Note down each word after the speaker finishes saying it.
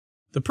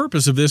The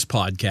purpose of this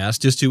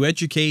podcast is to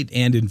educate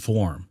and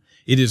inform.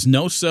 It is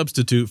no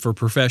substitute for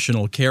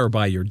professional care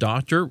by your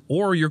doctor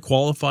or your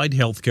qualified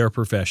healthcare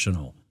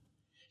professional.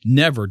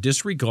 Never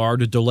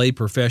disregard or delay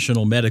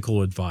professional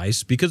medical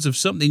advice because of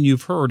something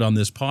you've heard on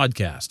this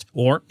podcast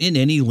or in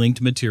any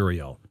linked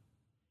material.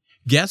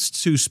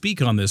 Guests who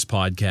speak on this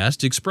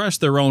podcast express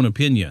their own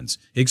opinions,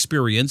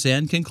 experience,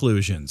 and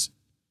conclusions.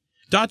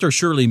 Dr.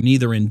 Shirley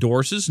neither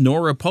endorses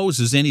nor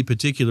opposes any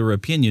particular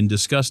opinion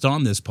discussed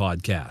on this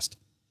podcast.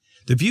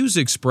 The views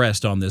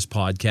expressed on this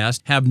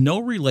podcast have no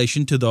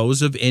relation to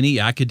those of any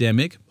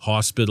academic,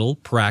 hospital,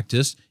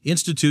 practice,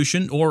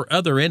 institution, or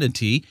other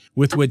entity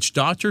with which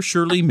Dr.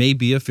 Shirley may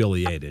be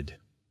affiliated.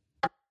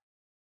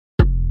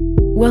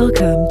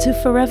 Welcome to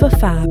Forever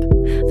Fab,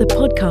 the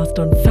podcast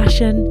on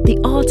fashion, the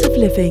art of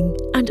living,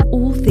 and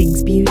all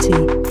things beauty.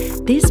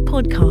 This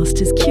podcast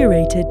is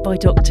curated by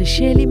Dr.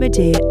 Shirley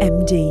Madea,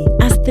 MD,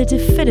 as the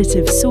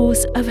definitive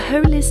source of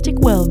holistic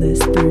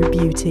wellness through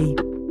beauty.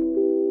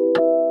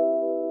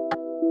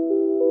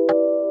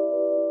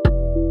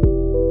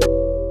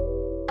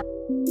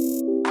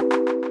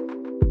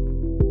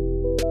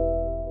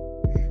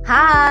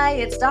 Hi,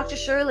 it's Dr.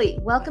 Shirley.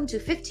 Welcome to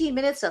 15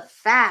 Minutes of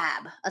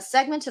Fab, a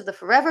segment of the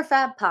Forever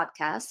Fab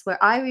podcast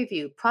where I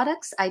review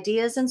products,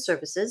 ideas, and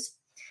services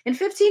in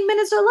 15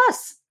 minutes or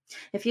less.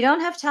 If you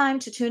don't have time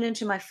to tune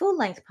into my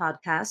full-length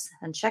podcast,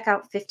 then check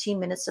out 15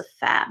 Minutes of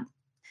Fab.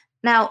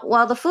 Now,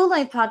 while the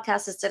full-length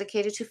podcast is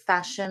dedicated to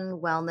fashion,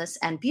 wellness,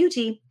 and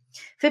beauty,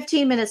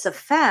 15 Minutes of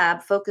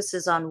Fab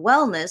focuses on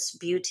wellness,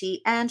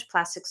 beauty, and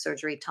plastic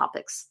surgery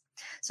topics.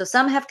 So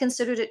some have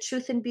considered it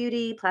truth in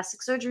beauty,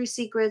 plastic surgery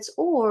secrets,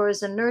 or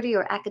as a nerdy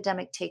or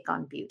academic take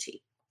on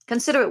beauty.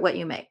 Consider it what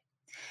you may.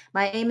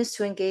 My aim is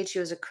to engage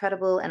you as a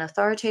credible and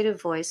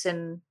authoritative voice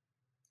in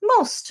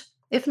most,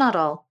 if not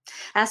all,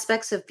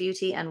 aspects of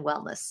beauty and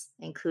wellness,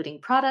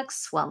 including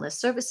products, wellness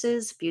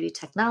services, beauty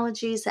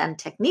technologies, and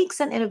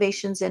techniques and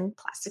innovations in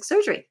plastic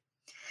surgery.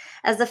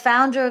 As the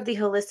founder of the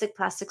holistic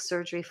plastic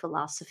surgery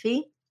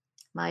philosophy,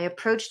 my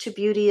approach to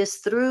beauty is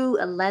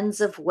through a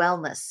lens of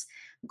wellness,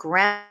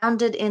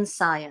 grounded in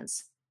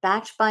science,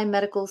 backed by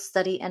medical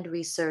study and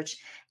research,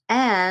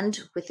 and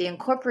with the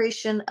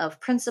incorporation of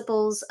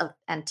principles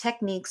and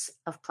techniques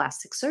of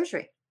plastic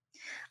surgery.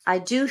 I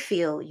do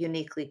feel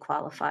uniquely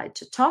qualified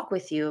to talk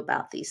with you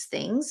about these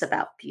things,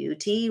 about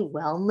beauty,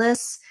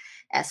 wellness,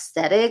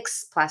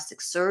 aesthetics,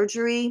 plastic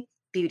surgery,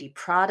 beauty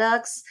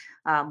products,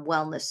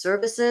 wellness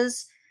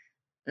services,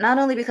 not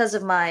only because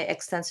of my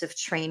extensive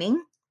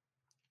training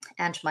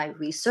and my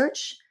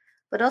research,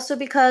 but also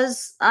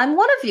because I'm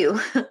one of you.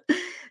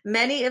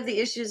 Many of the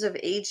issues of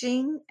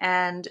aging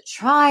and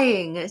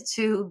trying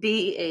to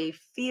be a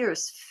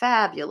fierce,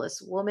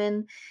 fabulous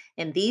woman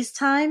in these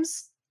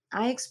times,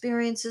 I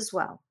experience as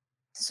well.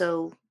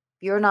 So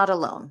you're not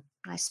alone.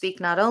 I speak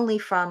not only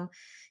from,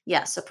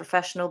 yes, a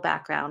professional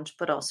background,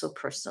 but also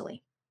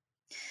personally.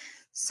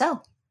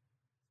 So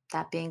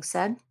that being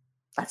said,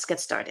 let's get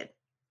started.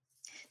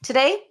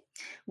 Today,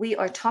 we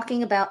are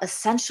talking about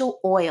essential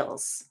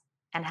oils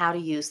and how to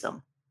use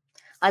them.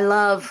 I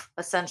love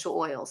essential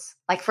oils,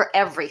 like for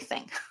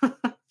everything.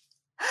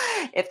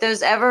 If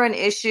there's ever an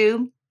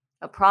issue,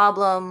 a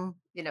problem,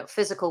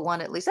 physical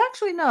one at least,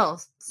 actually no,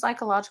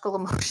 psychological,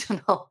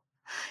 emotional.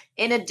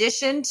 In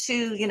addition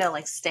to,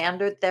 like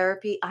standard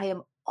therapy, I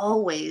am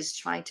always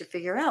trying to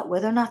figure out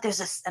whether or not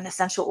there's an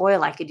essential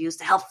oil I could use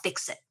to help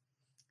fix it.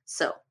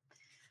 So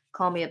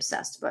call me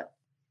obsessed, but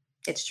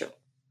it's true.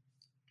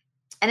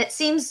 And it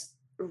seems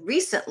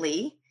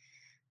recently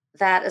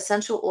that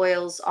essential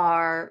oils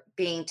are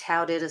being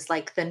touted as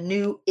like the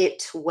new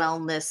it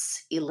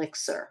wellness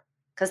elixir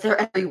because they're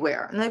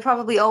everywhere and they've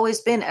probably always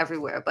been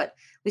everywhere, but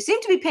we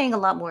seem to be paying a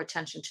lot more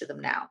attention to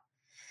them now.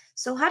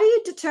 So how do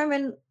you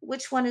determine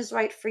which one is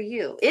right for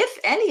you, if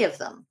any of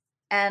them?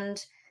 And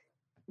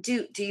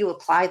do you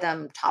apply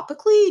them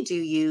topically? Do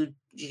you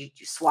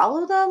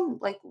swallow them?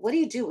 Like, what do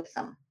you do with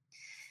them?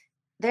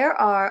 There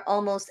are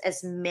almost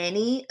as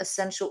many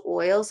essential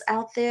oils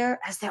out there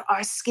as there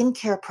are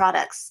skincare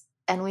products.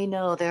 And we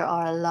know there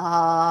are a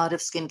lot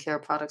of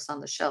skincare products on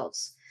the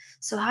shelves.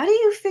 So how do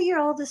you figure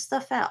all this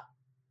stuff out?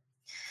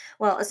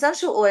 Well,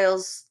 essential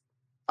oils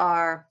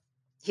are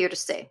here to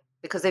stay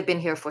because they've been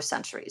here for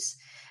centuries.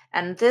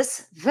 And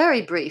this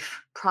very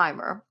brief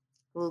primer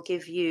will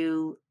give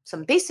you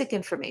some basic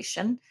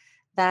information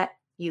that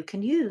you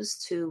can use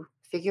to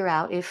figure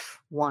out if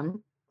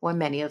one or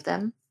many of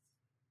them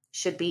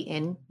should be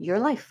in your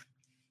life.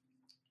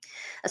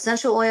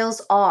 Essential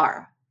oils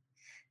are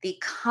the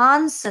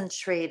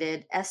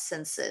concentrated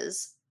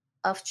essences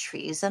of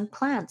trees and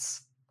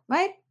plants,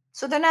 right?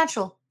 So they're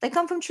natural. They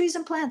come from trees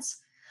and plants,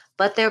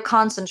 but they're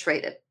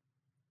concentrated.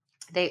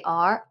 They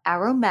are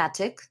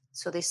aromatic,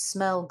 so they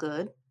smell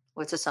good,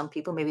 or to some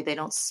people, maybe they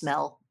don't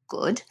smell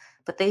good,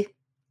 but they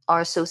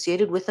are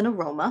associated with an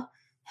aroma,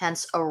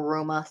 hence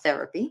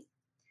aromatherapy.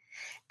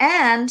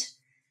 And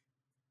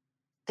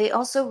they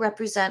also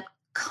represent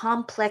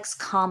complex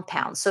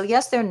compounds. So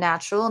yes, they're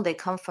natural and they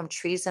come from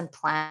trees and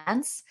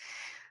plants,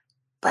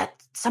 but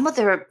some of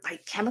their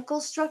chemical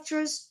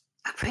structures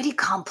pretty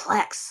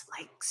complex,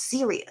 like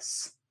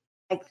serious.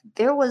 Like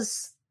there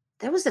was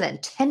an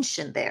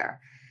intention there,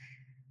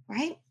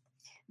 right?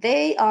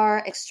 They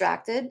are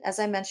extracted, as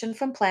I mentioned,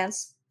 from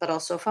plants, but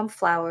also from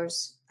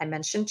flowers. I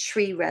mentioned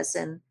tree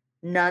resin,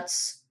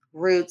 nuts,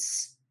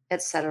 roots,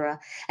 etc.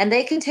 And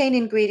they contain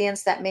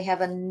ingredients that may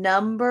have a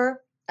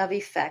number of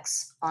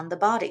effects on the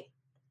body.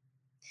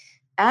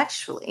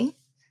 Actually,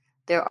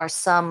 there are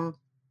some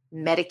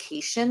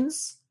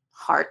medications,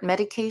 heart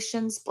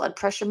medications, blood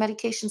pressure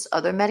medications,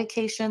 other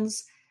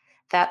medications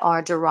that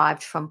are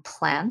derived from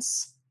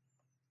plants,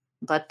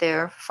 but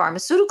they're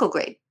pharmaceutical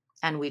grade.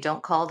 And we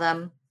don't call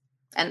them,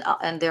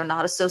 and they're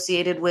not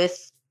associated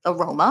with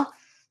aroma.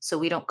 So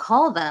we don't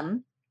call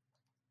them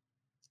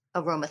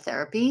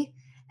aromatherapy.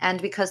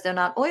 And because they're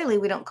not oily,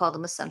 we don't call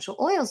them essential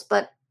oils.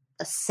 But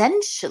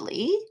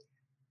essentially,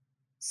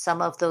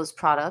 some of those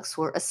products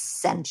were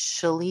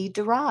essentially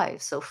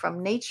derived, so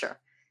from nature.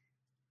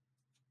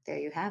 There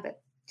you have it.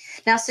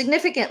 Now,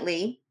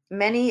 significantly,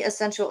 many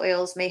essential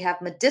oils may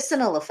have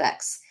medicinal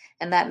effects,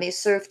 and that may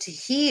serve to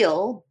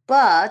heal,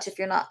 but if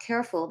you're not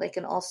careful, they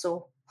can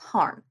also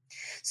harm.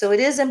 So it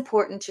is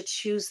important to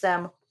choose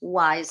them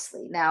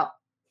wisely. Now,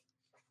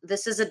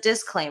 this is a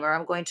disclaimer.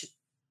 I'm going to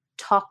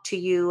talk to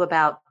you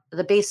about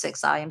the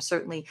basics. I am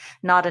certainly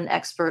not an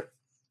expert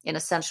in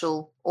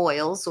essential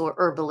oils or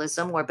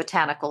herbalism or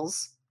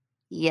botanicals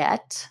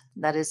yet.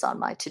 That is on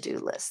my to-do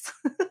list.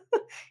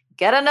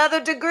 Get another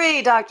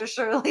degree, Dr.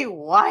 Shirley.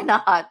 Why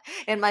not?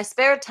 In my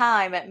spare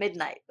time at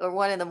midnight or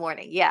 1 a.m.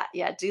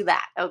 Yeah, do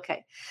that.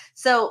 Okay.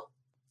 So,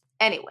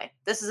 anyway,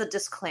 this is a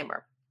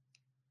disclaimer.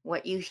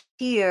 What you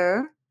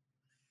hear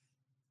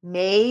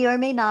may or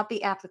may not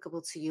be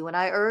applicable to you, and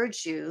I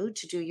urge you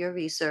to do your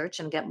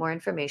research and get more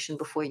information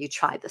before you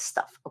try this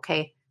stuff.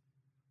 Okay.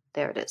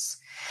 There it is.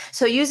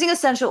 So, using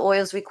essential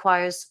oils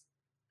requires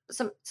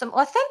some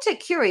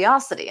authentic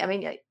curiosity. I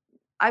mean,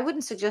 I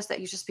wouldn't suggest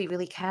that you just be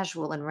really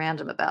casual and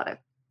random about it,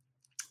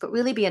 but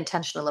really be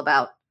intentional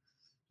about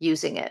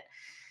using it.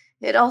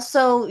 It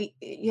also,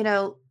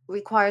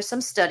 requires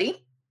some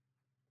study,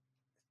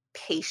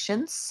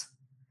 patience,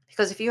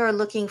 because if you are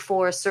looking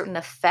for a certain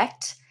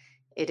effect,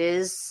 it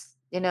is,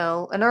 an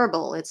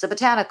herbal, it's a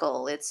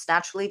botanical, it's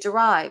naturally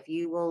derived.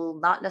 You will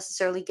not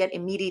necessarily get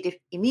immediate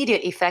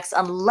effects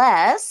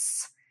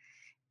unless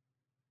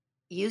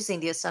using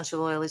the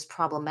essential oil is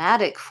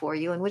problematic for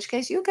you, in which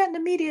case you get an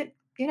immediate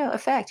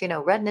effect,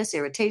 redness,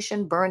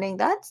 irritation, burning.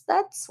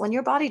 That's when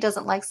your body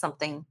doesn't like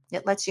something.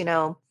 It lets you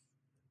know,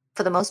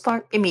 for the most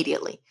part,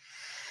 immediately.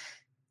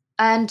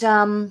 And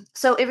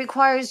so it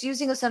requires,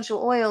 using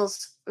essential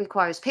oils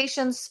requires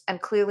patience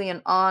and clearly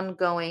an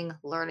ongoing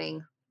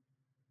learning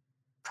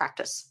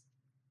practice.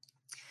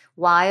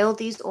 While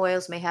these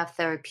oils may have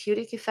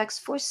therapeutic effects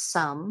for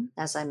some,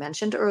 as I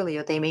mentioned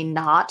earlier, they may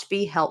not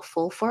be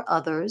helpful for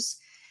others,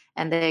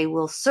 and they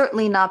will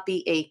certainly not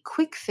be a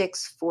quick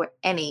fix for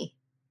any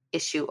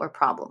issue or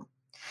problem.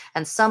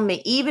 And some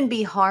may even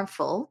be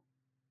harmful.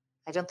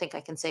 I don't think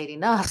I can say it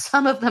enough.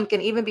 Some of them can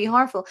even be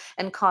harmful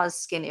and cause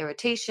skin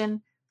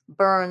irritation,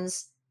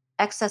 burns,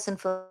 excess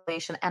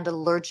inflammation, and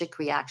allergic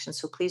reactions.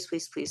 So please,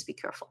 please, please be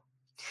careful.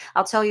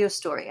 I'll tell you a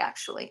story,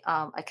 actually.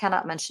 I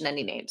cannot mention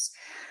any names.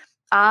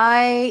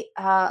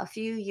 A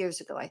few years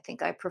ago, I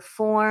think, I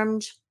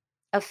performed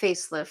a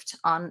facelift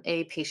on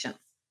a patient.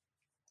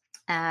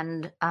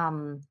 And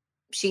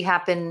she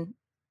happened,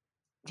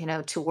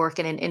 to work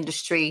in an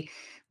industry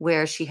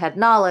where she had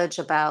knowledge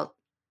about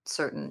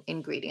certain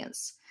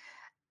ingredients.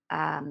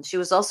 She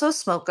was also a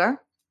smoker,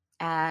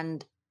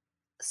 and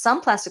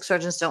some plastic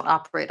surgeons don't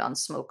operate on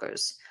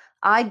smokers.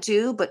 I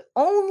do, but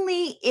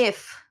only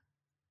if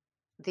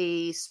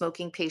the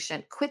smoking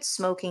patient quits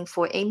smoking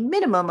for a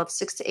minimum of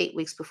 6 to 8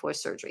 weeks before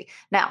surgery.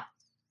 Now,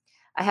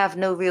 I have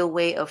no real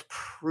way of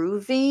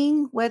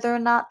proving whether or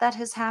not that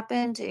has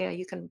happened.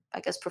 You can, I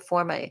guess,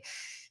 perform a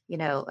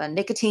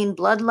nicotine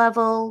blood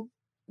level,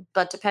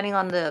 but depending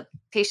on the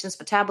patient's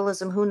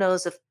metabolism, who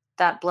knows if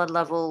that blood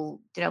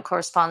level,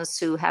 corresponds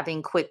to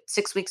having quit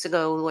 6 weeks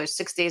ago or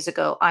 6 days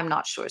ago. I'm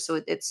not sure.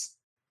 So it's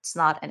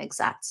not an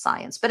exact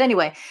science. But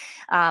anyway,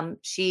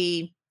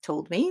 she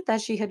told me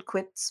that she had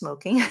quit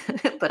smoking,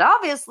 but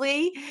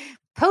obviously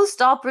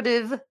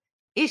post-operative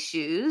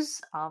issues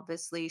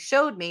obviously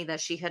showed me that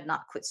she had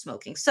not quit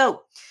smoking.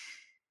 So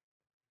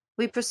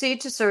we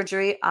proceed to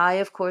surgery. I,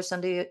 of course,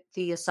 under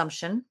the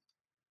assumption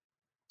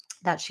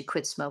that she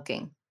quit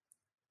smoking.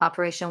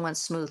 Operation went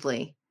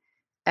smoothly.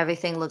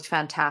 Everything looked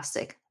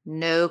fantastic.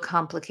 No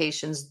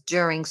complications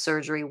during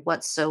surgery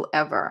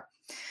whatsoever.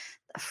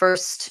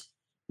 First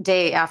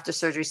day after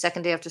surgery,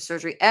 second day after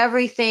surgery,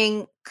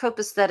 everything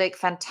copacetic,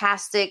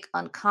 fantastic,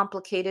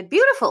 uncomplicated,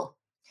 beautiful.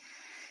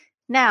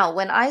 Now,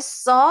 when I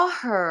saw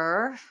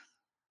her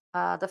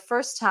the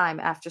first time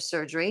after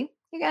surgery,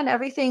 again,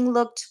 everything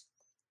looked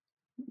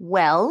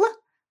well,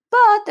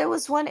 but there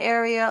was one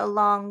area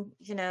along,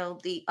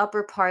 the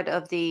upper part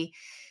of the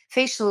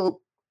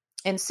facial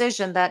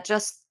incision that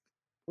just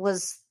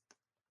was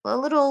a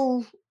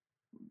little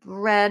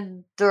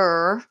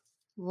redder,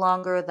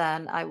 longer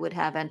than I would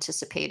have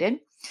anticipated.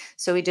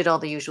 So we did all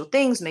the usual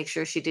things, make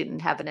sure she didn't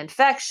have an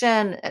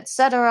infection,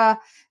 etc.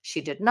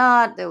 She did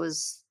not. There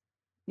was,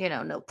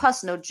 no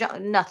pus, no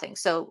nothing.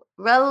 So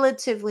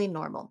relatively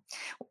normal.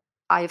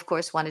 I, of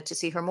course, wanted to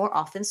see her more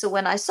often. So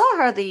when I saw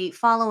her the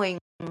following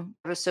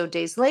or so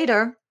days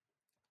later,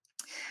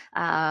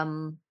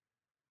 um,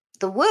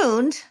 the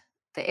wound,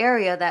 the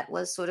area that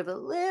was sort of a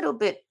little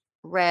bit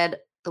red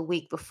the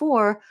week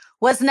before,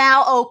 was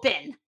now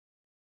open.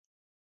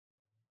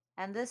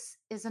 And this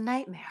is a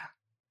nightmare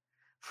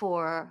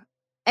for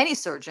any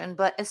surgeon,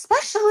 but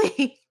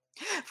especially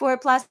for a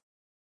plastic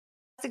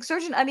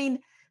surgeon. I mean,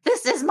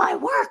 this is my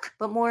work,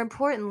 but more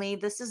importantly,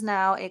 this is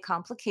now a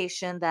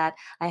complication that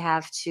I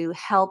have to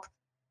help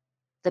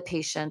the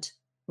patient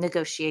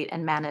negotiate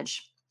and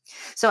manage.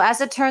 So, as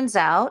it turns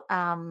out,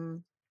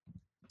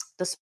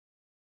 the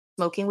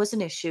smoking was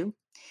an issue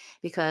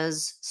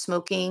because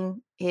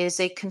smoking is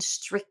a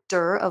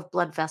constrictor of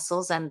blood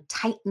vessels, and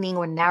tightening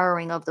or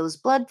narrowing of those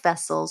blood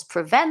vessels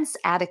prevents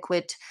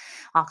adequate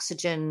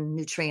oxygen,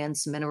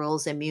 nutrients,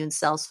 minerals, immune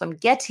cells from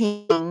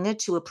getting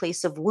to a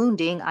place of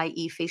wounding,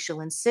 i.e., facial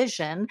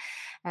incision.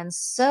 And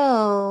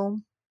so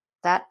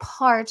that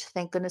part,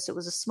 thank goodness it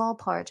was a small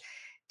part,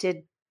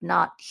 did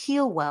not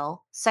heal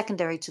well,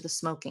 secondary to the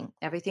smoking.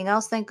 Everything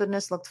else, thank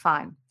goodness, looked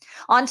fine.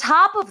 On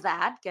top of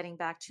that, getting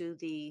back to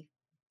the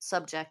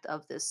subject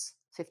of this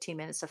 15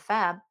 minutes of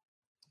fab,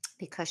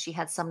 because she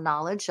had some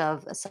knowledge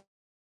of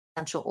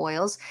essential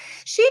oils,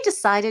 she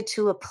decided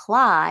to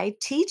apply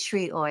tea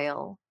tree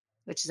oil,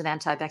 which is an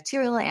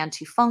antibacterial,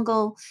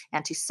 antifungal,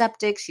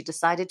 antiseptic. She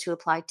decided to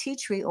apply tea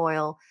tree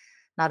oil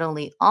not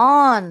only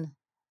on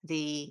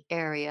the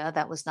area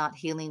that was not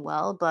healing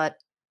well, but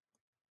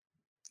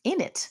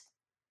in it.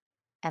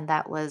 And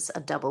that was a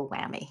double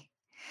whammy.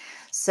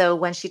 So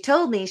when she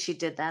told me she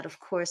did that,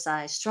 of course,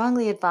 I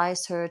strongly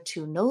advised her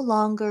to no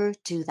longer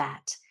do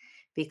that,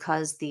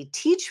 because the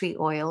tea tree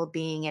oil,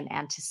 being an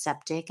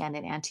antiseptic and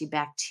an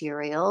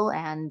antibacterial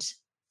and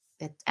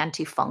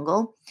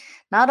antifungal,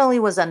 not only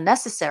was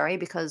unnecessary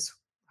because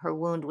her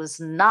wound was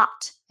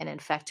not an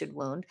infected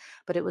wound,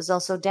 but it was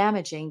also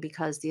damaging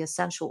because the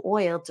essential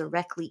oil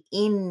directly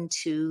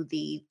into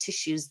the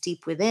tissues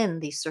deep within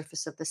the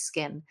surface of the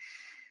skin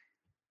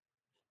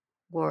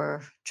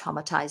were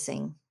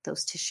traumatizing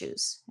those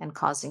tissues and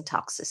causing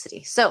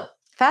toxicity. So,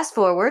 fast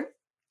forward,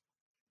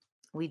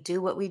 we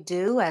do what we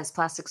do as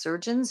plastic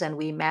surgeons, and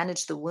we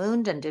managed the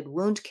wound and did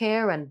wound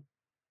care, and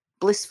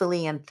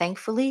blissfully and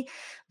thankfully,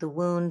 the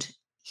wound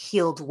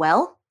healed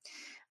well,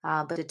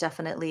 but it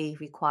definitely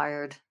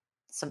required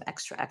some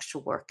extra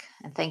work.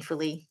 And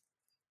thankfully,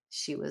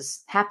 she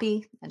was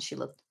happy and she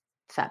looked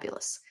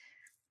fabulous.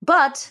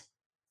 But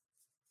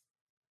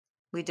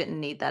we didn't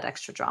need that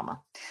extra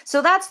drama.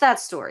 So that's that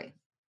story.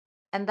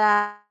 And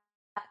that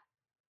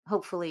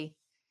hopefully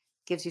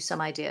gives you some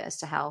idea as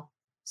to how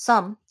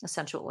some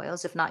essential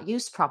oils, if not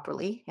used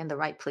properly in the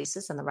right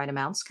places and the right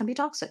amounts, can be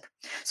toxic.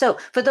 So,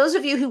 for those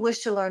of you who wish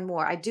to learn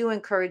more, I do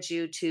encourage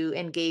you to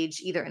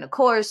engage either in a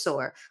course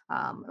or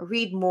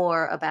read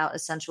more about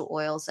essential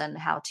oils and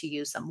how to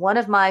use them. One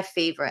of my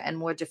favorite and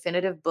more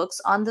definitive books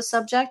on the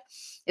subject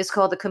is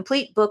called The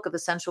Complete Book of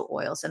Essential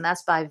Oils, and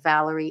that's by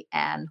Valerie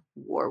Ann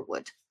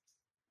Warwood.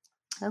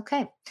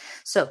 Okay,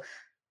 so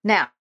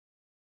now,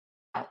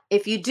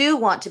 if you do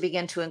want to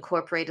begin to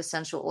incorporate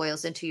essential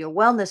oils into your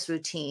wellness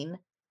routine,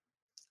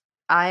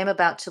 I am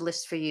about to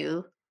list for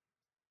you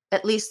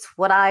at least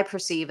what I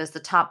perceive as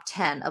the top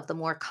 10 of the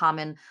more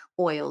common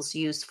oils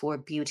used for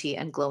beauty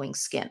and glowing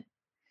skin.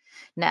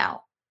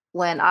 Now,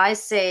 when I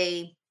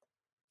say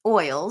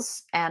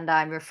oils and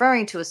I'm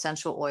referring to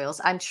essential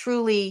oils, I'm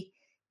truly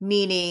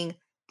meaning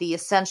the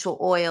essential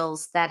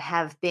oils that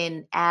have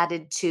been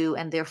added to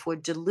and therefore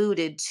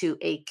diluted to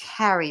a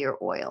carrier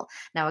oil.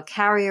 Now, a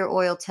carrier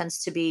oil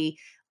tends to be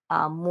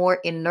more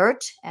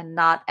inert and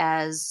not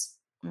as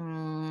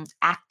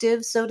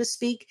active, so to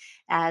speak,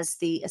 as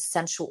the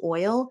essential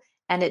oil,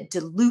 and it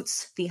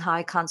dilutes the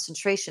high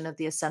concentration of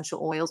the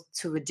essential oil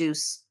to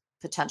reduce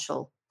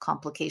potential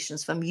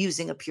complications from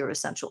using a pure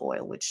essential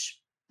oil, which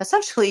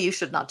essentially you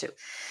should not do.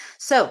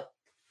 So,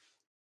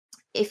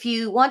 if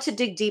you want to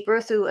dig deeper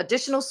through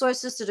additional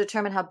sources to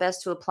determine how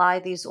best to apply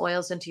these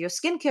oils into your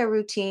skincare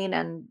routine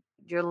and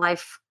your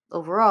life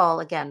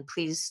overall, again,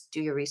 please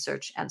do your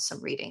research and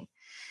some reading.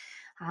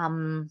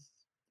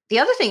 The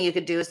other thing you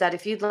could do is that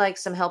if you'd like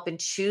some help in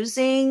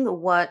choosing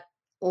what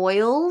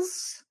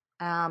oils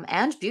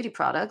and beauty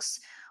products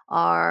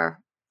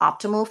are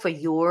optimal for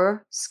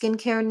your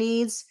skincare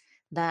needs,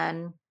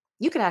 then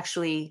you can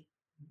actually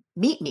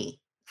meet me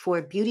for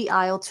a beauty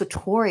aisle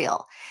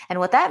tutorial. And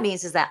what that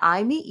means is that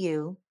I meet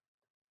you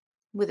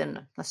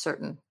within a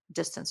certain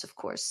distance, of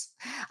course.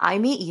 I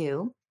meet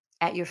you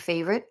at your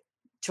favorite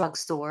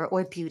drugstore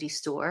or beauty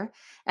store,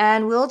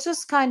 and we'll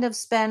just kind of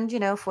spend,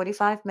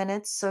 45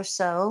 minutes or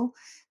so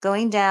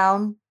going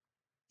down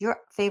your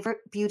favorite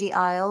beauty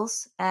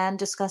aisles and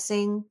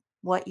discussing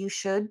what you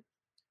should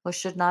or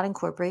should not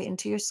incorporate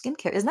into your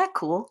skincare. Isn't that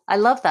cool? I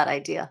love that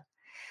idea.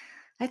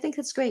 I think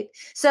it's great.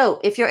 So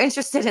if you're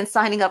interested in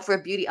signing up for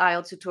a beauty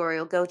aisle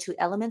tutorial, go to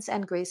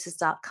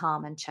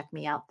elementsandgraces.com and check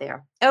me out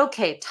there.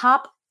 Okay,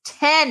 top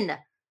 10.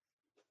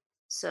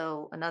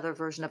 So another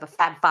version of a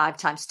Fab 5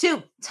 times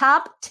 2.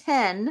 Top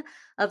 10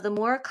 of the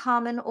more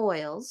common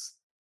oils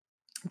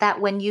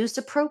that, when used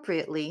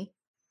appropriately,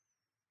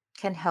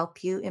 can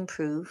help you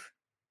improve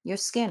your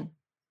skin.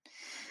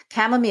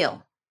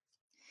 Chamomile.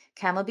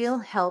 Chamomile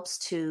helps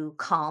to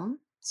calm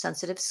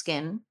sensitive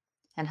skin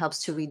and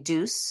helps to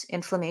reduce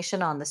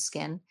inflammation on the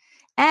skin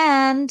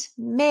and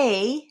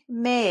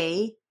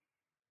may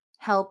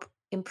help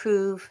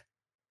improve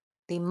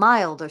the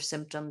milder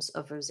symptoms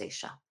of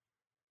rosacea.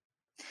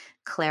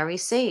 Clary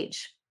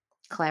sage.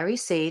 Clary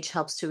sage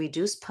helps to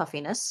reduce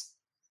puffiness,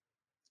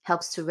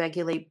 helps to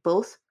regulate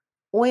both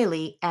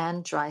oily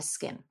and dry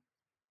skin.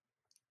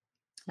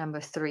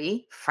 Number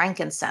 3,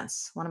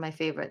 frankincense, one of my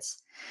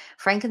favorites.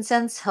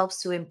 Frankincense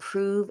helps to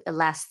improve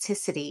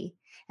elasticity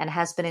and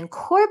has been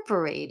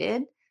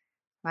incorporated,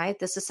 right?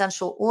 This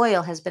essential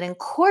oil has been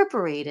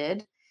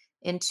incorporated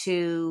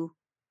into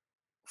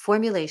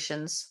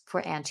formulations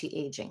for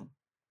anti-aging.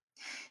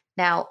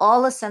 Now,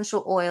 all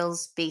essential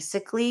oils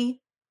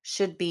basically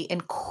should be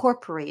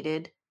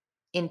incorporated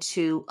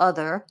into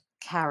other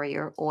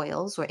carrier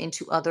oils or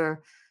into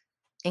other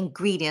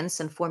ingredients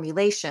and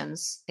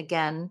formulations,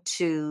 again,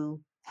 to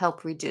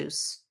help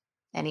reduce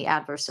any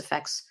adverse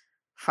effects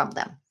from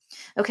them.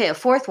 Okay, a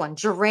fourth one,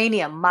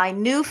 geranium, my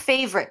new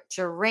favorite.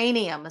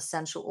 Geranium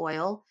essential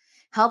oil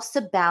helps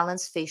to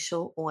balance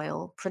facial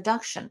oil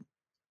production.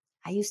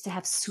 I used to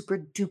have super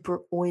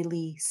duper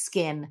oily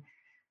skin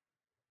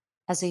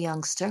as a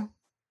youngster,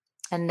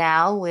 and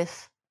now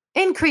with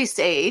increased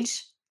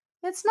age,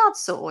 it's not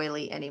so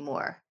oily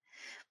anymore.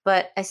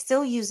 But I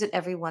still use it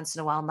every once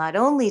in a while, not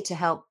only to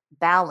help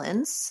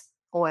balance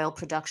oil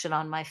production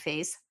on my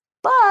face,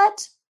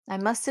 but I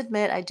must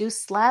admit, I do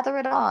slather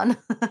it on.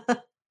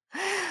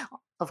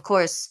 Of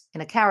course,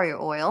 in a carrier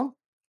oil,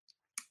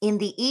 in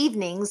the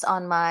evenings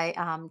on my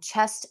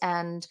chest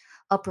and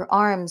upper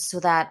arms so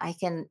that I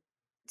can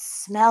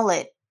smell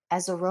it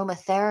as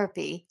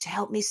aromatherapy to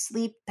help me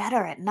sleep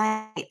better at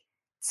night.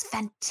 It's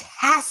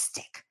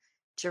fantastic.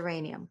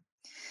 Geranium.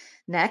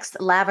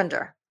 Next,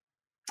 lavender.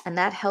 And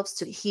that helps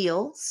to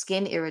heal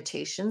skin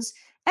irritations.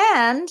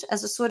 And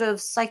as a sort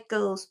of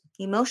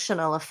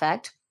psycho-emotional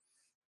effect,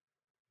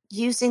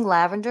 using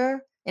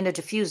lavender in a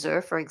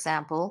diffuser, for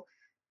example,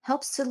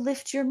 helps to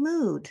lift your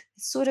mood.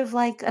 It's sort of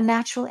like a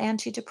natural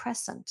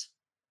antidepressant.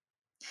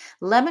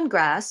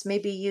 Lemongrass may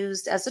be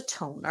used as a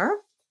toner,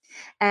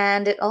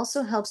 and it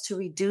also helps to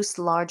reduce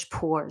large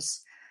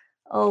pores.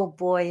 Oh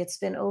boy, it's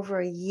been over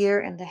a year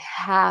and a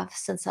half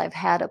since I've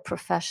had a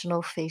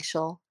professional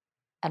facial,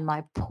 and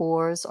my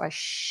pores are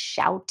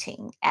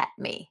shouting at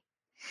me.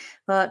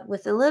 But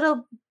with a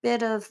little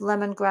bit of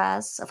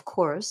lemongrass, of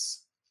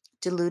course,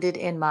 diluted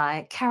in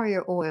my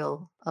carrier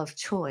oil of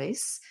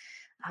choice,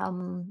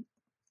 um,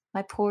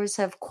 my pores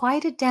have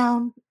quieted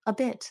down a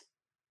bit,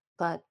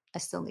 but I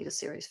still need a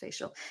serious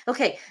facial.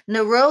 Okay,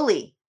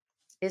 neroli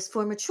is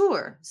for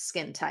mature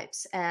skin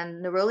types,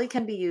 and neroli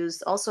can be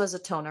used also as a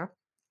toner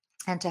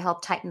and to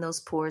help tighten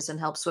those pores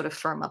and help sort of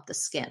firm up the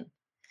skin.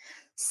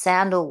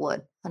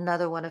 Sandalwood,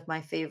 another one of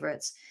my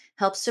favorites,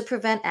 helps to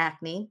prevent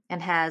acne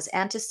and has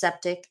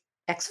antiseptic,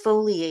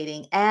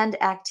 exfoliating, and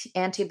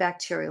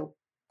antibacterial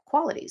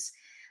qualities.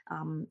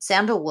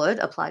 Sandalwood,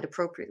 applied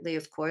appropriately,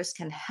 of course,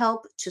 can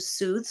help to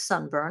soothe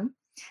sunburn.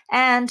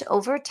 And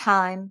over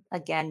time,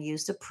 again,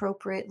 used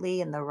appropriately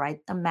in the right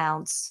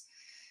amounts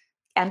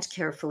and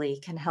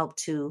carefully, can help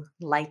to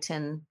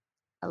lighten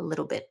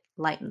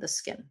the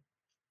skin.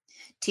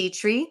 Tea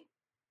tree,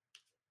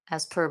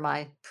 as per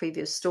my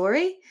previous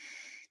story,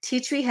 tea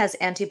tree has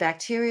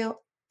antibacterial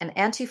and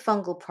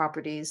antifungal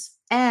properties,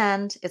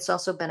 and it's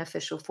also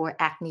beneficial for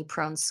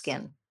acne-prone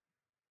skin.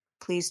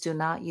 Please do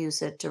not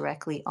use it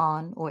directly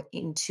on or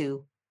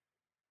into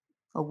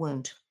a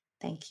wound.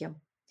 Thank you.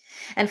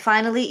 And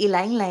finally,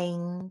 ylang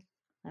ylang,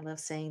 I love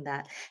saying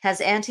that,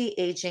 has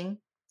anti-aging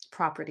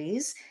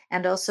properties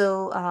and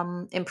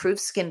also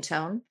improves skin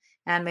tone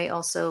and may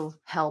also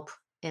help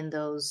in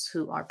those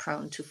who are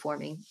prone to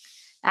forming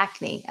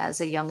acne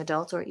as a young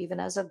adult or even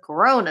as a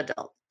grown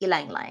adult.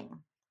 Ylang ylang.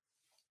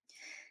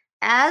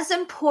 As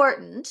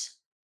important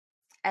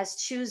as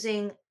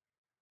choosing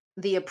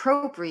the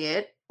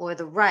appropriate or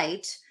the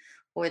right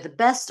or the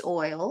best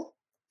oil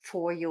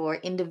for your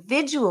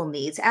individual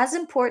needs, as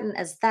important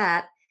as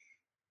that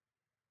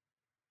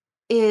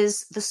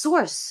is the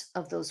source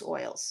of those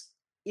oils.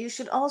 You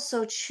should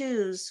also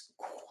choose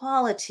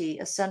quality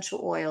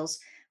essential oils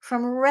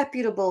from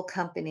reputable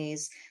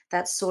companies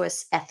that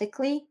source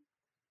ethically,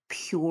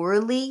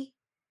 purely,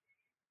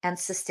 and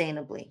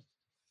sustainably.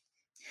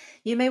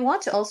 You may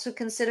want to also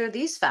consider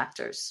these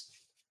factors.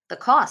 The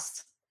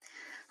cost.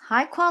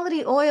 High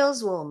quality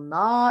oils will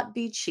not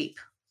be cheap.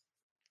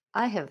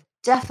 I have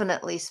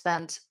definitely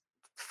spent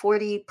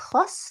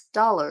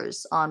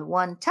 $40+ on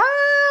one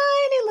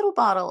tiny little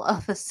bottle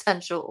of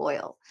essential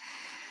oil.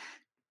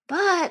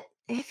 But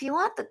if you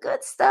want the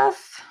good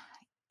stuff,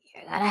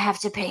 you're going to have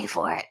to pay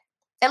for it.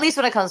 at least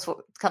when it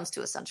comes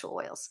to essential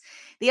oils.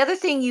 The other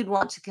thing you'd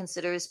want to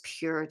consider is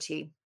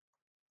purity.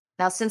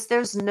 Now, since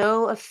there's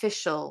no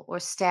official or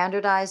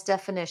standardized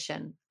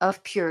definition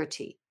of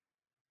purity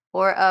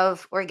or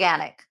of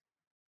organic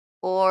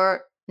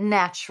or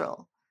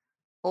natural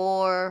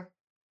or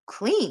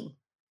clean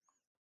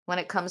when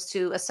it comes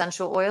to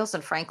essential oils,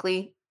 and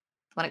frankly,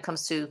 when it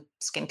comes to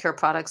skincare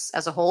products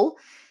as a whole,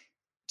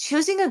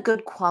 choosing a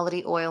good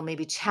quality oil may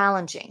be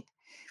challenging.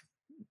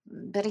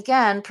 But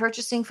again,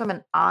 purchasing from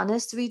an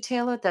honest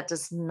retailer that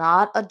does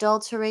not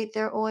adulterate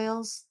their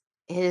oils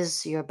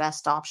is your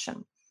best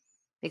option.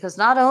 Because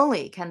not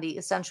only can the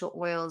essential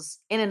oils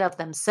in and of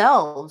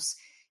themselves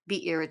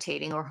be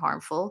irritating or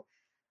harmful,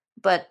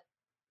 but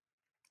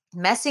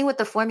messing with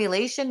the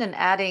formulation and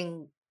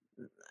adding,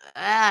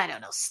 I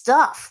don't know,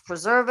 stuff,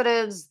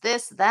 preservatives,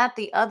 this, that,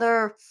 the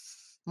other,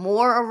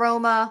 more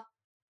aroma,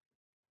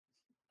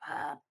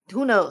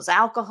 who knows,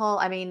 alcohol.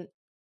 I mean,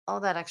 all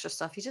that extra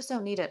stuff, you just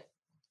don't need it.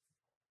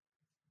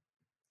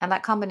 And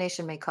that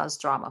combination may cause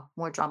drama,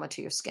 more drama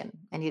to your skin,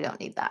 and you don't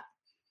need that.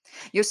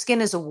 Your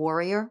skin is a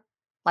warrior,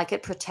 like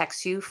it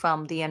protects you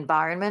from the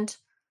environment,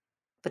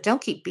 but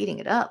don't keep beating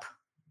it up.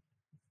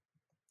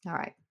 All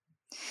right.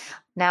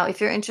 Now,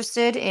 if you're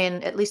interested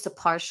in at least a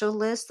partial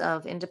list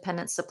of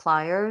independent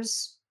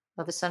suppliers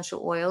of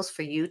essential oils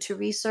for you to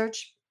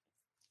research,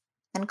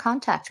 then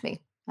contact me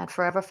at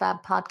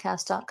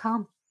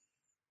foreverfabpodcast.com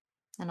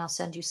and I'll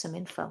send you some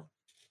info.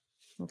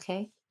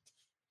 Okay?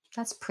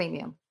 That's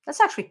premium.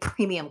 That's actually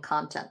premium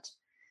content.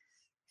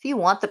 If you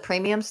want the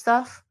premium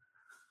stuff,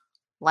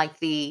 like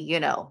the,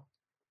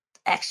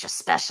 extra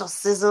special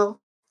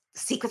sizzle,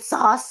 secret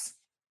sauce,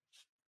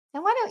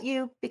 then why don't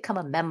you become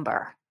a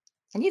member?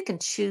 And you can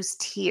choose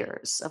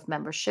tiers of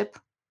membership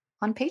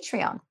on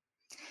Patreon.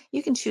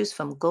 You can choose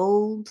from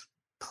gold,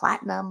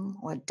 platinum,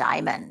 or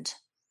diamond.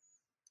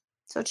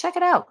 So check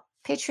it out,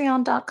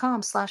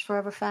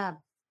 patreon.com/foreverfab,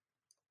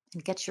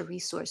 and get your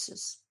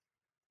resources.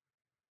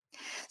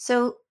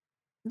 So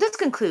this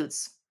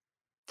concludes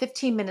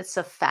 15 minutes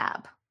of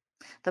Fab,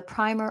 the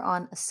primer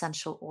on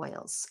essential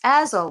oils.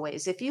 As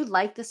always, if you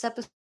like this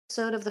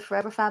episode of the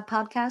Forever Fab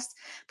podcast,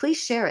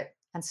 please share it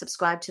and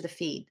subscribe to the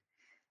feed.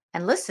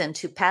 And listen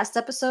to past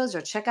episodes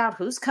or check out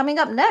who's coming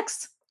up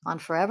next on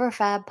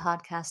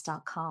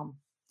foreverfabpodcast.com.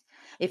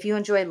 If you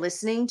enjoyed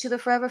listening to the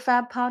Forever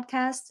Fab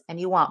podcast and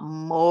you want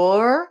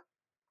more,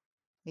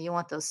 you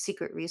want those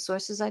secret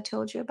resources I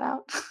told you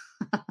about,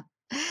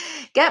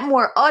 get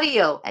more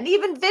audio and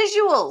even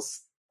visuals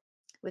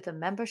with a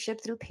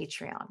membership through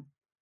Patreon.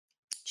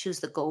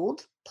 Choose the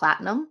gold,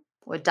 platinum,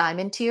 or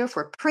diamond tier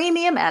for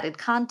premium added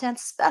content,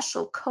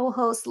 special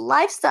co-host,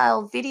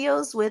 lifestyle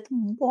videos with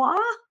moi,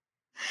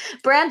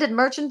 branded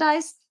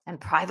merchandise, and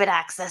private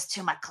access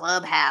to my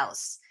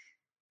clubhouse.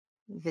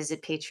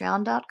 Visit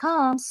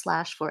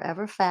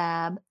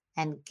patreon.com/foreverfab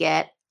and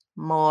get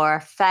more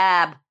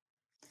fab.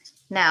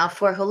 Now,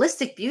 for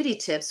holistic beauty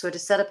tips or to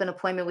set up an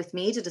appointment with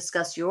me to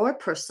discuss your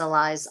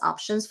personalized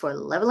options for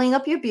leveling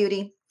up your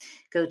beauty,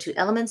 go to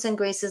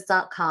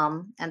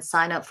elementsandgraces.com and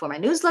sign up for my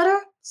newsletter,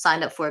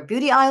 sign up for a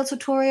beauty aisle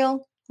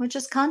tutorial, or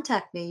just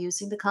contact me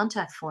using the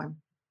contact form.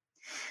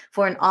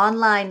 For an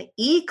online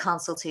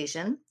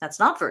e-consultation that's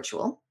not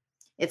virtual,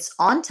 it's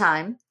on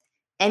time,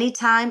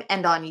 anytime,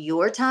 and on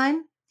your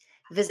time,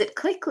 visit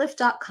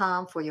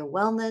clicklift.com for your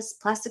wellness,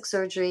 plastic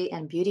surgery,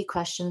 and beauty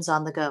questions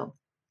on the go.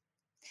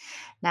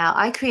 Now,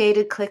 I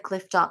created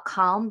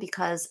clicklift.com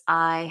because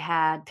I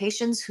had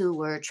patients who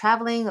were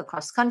traveling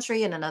across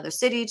country in another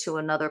city to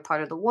another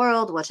part of the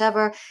world,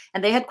 whatever,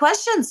 and they had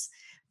questions,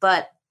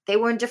 but they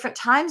were in different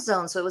time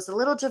zones. So it was a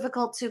little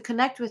difficult to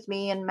connect with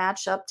me and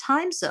match up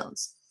time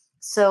zones.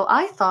 So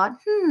I thought,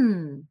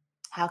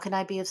 how can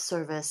I be of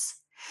service?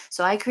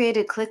 So I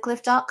created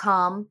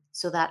clicklift.com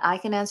so that I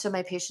can answer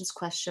my patients'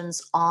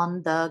 questions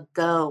on the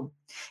go.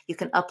 You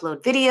can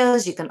upload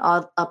videos, you can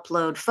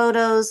upload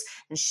photos,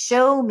 and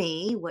show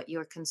me what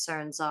your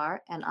concerns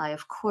are. And I,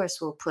 of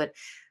course, will put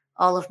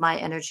all of my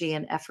energy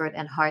and effort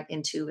and heart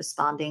into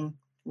responding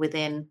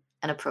within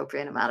an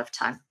appropriate amount of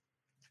time.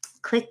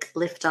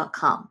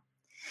 Clicklift.com.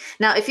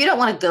 Now, if you don't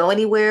want to go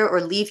anywhere or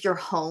leave your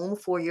home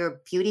for your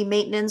beauty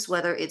maintenance,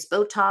 whether it's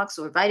Botox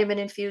or vitamin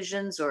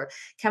infusions or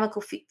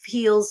chemical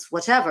peels,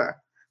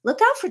 whatever, look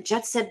out for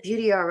Jet Set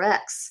Beauty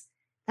RX.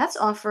 That's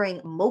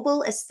offering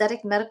mobile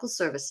aesthetic medical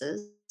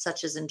services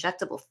such as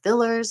injectable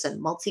fillers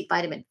and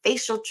multivitamin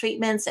facial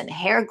treatments and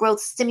hair growth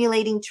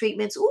stimulating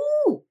treatments.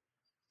 Ooh!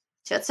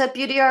 Jet Set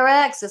Beauty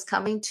RX is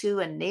coming to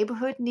a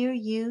neighborhood near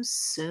you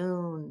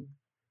soon.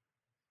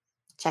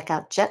 Check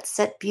out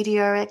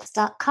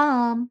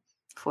jetsetbeautyrx.com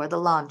for the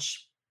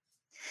launch.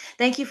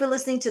 Thank you for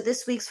listening to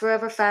this week's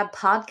Forever Fab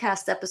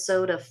podcast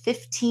episode of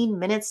 15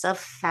 Minutes of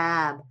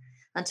Fab.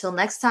 Until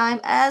next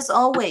time, as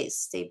always,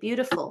 stay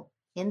beautiful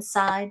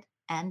inside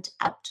and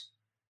out.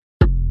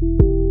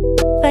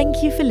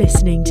 Thank you for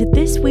listening to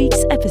this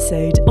week's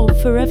episode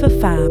of Forever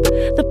Fab,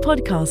 the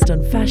podcast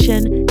on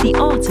fashion, the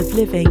art of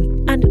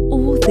living, and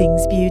all things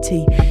things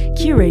beauty,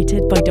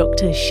 curated by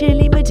Dr.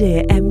 Shirley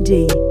Madeir,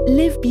 MD.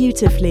 Live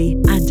beautifully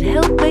and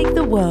help make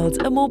the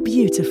world a more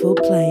beautiful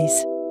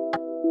place.